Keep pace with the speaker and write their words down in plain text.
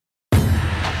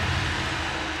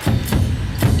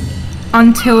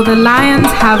Until the lions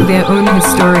have their own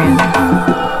historian,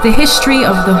 the history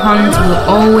of the hunt will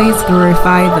always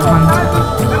glorify the hunter.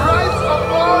 The rights of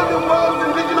all the world's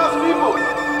indigenous people.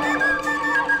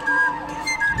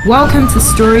 Welcome to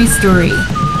Story Story,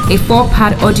 a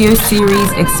 4-part audio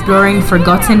series exploring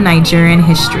forgotten Nigerian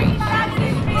history.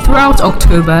 Throughout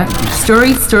October,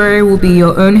 Story Story will be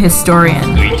your own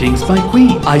historian. Greetings, my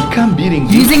queen. I come beating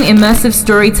you. Using immersive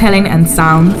storytelling and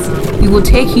sounds, we will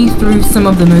take you through some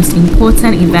of the most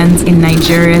important events in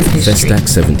Nigeria's history. Festac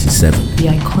 77. The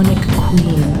iconic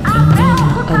queen,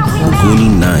 Amina of Zazzau. Ogoni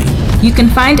 9. You can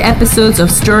find episodes of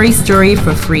Story Story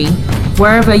for free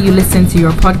wherever you listen to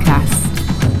your podcasts.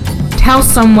 Tell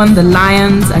someone the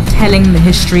lions are telling the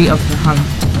history of the hunt.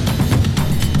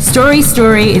 Story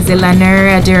Story is a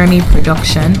Lanera Deremy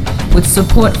production with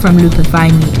support from Lupify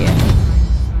Media.